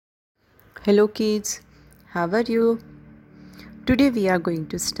Hello kids, how are you? Today we are going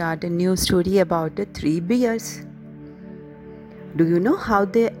to start a new story about the three bears. Do you know how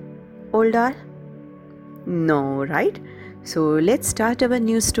they old are? No, right? So let's start our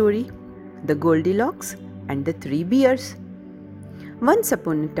new story, The Goldilocks and the Three Bears. Once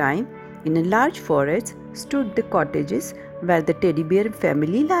upon a time, in a large forest stood the cottages where the teddy bear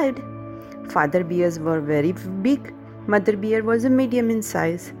family lived. Father bears were very big, mother bear was a medium in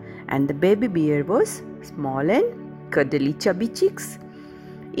size, and the baby bear was small and cuddly chubby cheeks.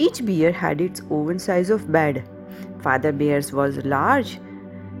 Each bear had its own size of bed. Father bear's was large,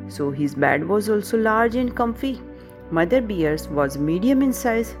 so his bed was also large and comfy. Mother bear's was medium in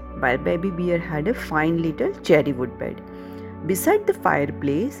size, while baby bear had a fine little cherry wood bed. Beside the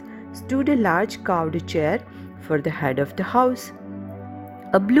fireplace stood a large carved chair for the head of the house,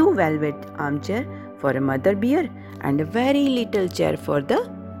 a blue velvet armchair for a mother bear, and a very little chair for the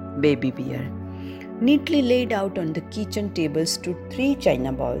baby bear. Neatly laid out on the kitchen table stood three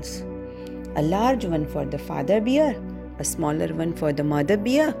china bowls, a large one for the father bear, a smaller one for the mother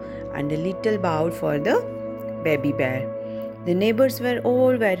bear, and a little bowl for the baby bear. The neighbors were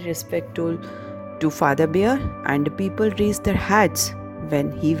all very respectful to Father Bear, and people raised their hats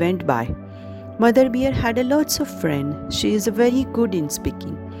when he went by. Mother Bear had a lots of friends. She is very good in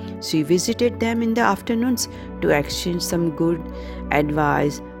speaking. She visited them in the afternoons to exchange some good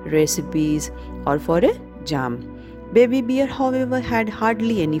advice, recipes, or for a jam. Baby Bear, however, had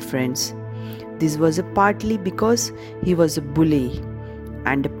hardly any friends. This was partly because he was a bully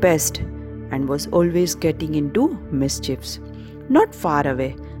and a pest and was always getting into mischiefs. Not far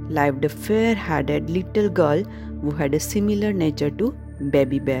away lived a fair-headed little girl who had a similar nature to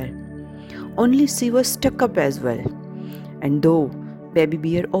Baby Bear. Only she was stuck up as well. And though Baby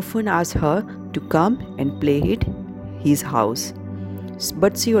Bear often asked her to come and play at his house,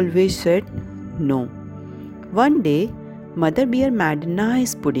 but she always said no. One day, Mother Bear made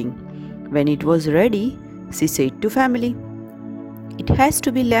nice pudding. When it was ready, she said to family, "It has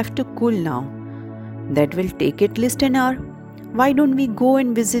to be left to cool now. That will take at least an hour. Why don't we go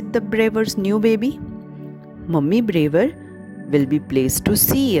and visit the Braver's new baby? Mummy Braver will be pleased to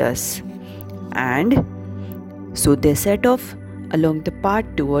see us." And so they set off along the path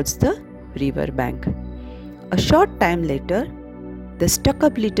towards the river bank. A short time later, the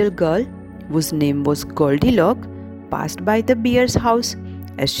stuck-up little girl, whose name was Goldilocks, passed by the bear's house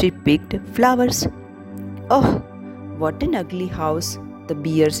as she picked flowers. "Oh, what an ugly house the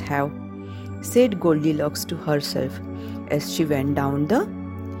bears have," said Goldilocks to herself as she went down the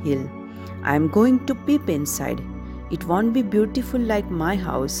hill. "I am going to peep inside. It won't be beautiful like my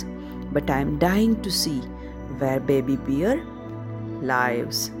house, but I am dying to see where baby bear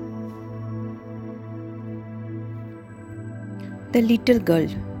lives." The little girl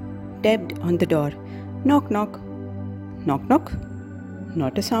tapped on the door. Knock, knock. Knock, knock.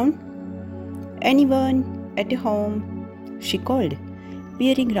 Not a sound. "Anyone at home?" she called,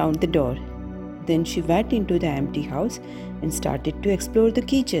 peering round the door. Then she went into the empty house and started to explore the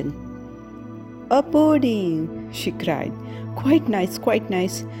kitchen. "A pudding!" she cried. Quite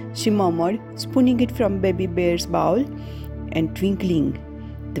nice," she murmured, spooning it from baby bear's bowl and twinkling.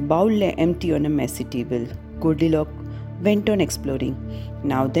 The bowl lay empty on a messy table. Goldilocks went on exploring.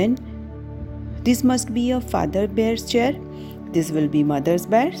 "Now then, this must be a father bear's chair, this will be mother's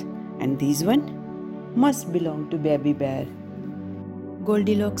bear, and this one must belong to baby bear."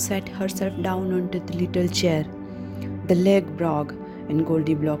 Goldilocks sat herself down onto the little chair. The leg broke and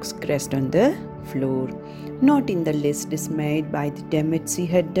Goldilocks crashed on the floor. Not in the least dismayed by the damage she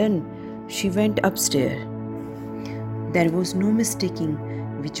had done, she went upstairs. There was no mistaking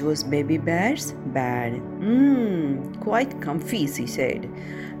which was baby bear's bed. Quite comfy," she said.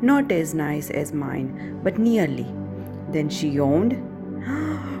 "Not as nice as mine, but nearly." Then she yawned.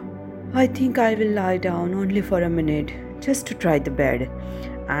 "I think I will lie down only for a minute, just to try the bed."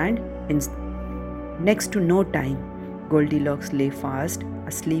 And in next to no time, Goldilocks lay fast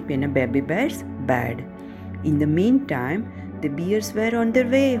asleep in a baby bear's bed. In the meantime, the bears were on their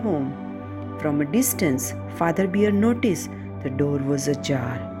way home. From a distance, Father Bear noticed the door was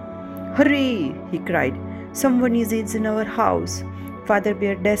ajar. "Hurry!" he cried. "Someone is in our house." Father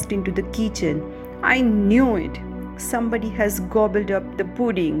Bear dashed into the kitchen. "I knew it! Somebody has gobbled up the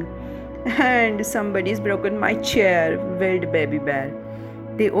pudding. And somebody's broken my chair," wailed Baby Bear.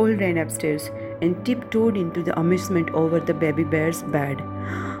 They all ran upstairs and tiptoed into the amusement over the baby bear's bed.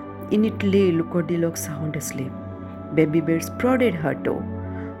 In it lay Goldilocks sound asleep. Baby Bear prodded her toe.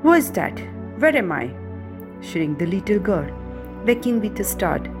 "Who is that? Where am I?" shrieked the little girl, waking with a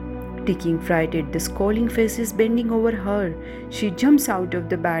start. taking fright at the scolding faces bending over her. She jumps out of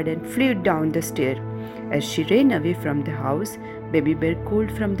the bed and flew down the stair. As she ran away from the house, Baby Bear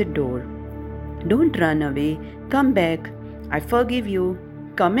called from the door, "Don't run away. Come back. I forgive you.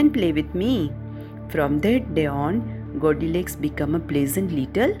 Come and play with me." From that day on, Goldilocks became a pleasant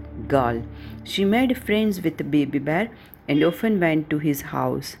little girl. She made friends with Baby Bear and often went to his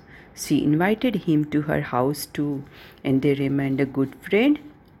house. She invited him to her house too, and they remained a good friend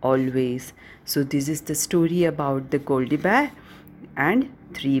always. So this is the story about the Goldie Bear and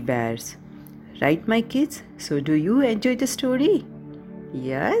three bears. Right, my kids? So do you enjoy the story?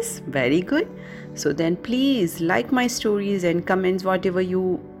 Yes, very good. So then please like my stories and comments whatever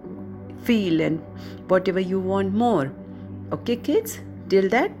you feel and whatever you want more. Okay, kids? Till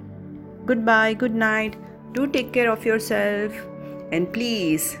that, goodbye, good night. Do take care of yourself. And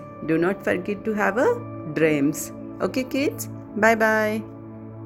please do not forget to have a dreams. Okay, kids? Bye bye.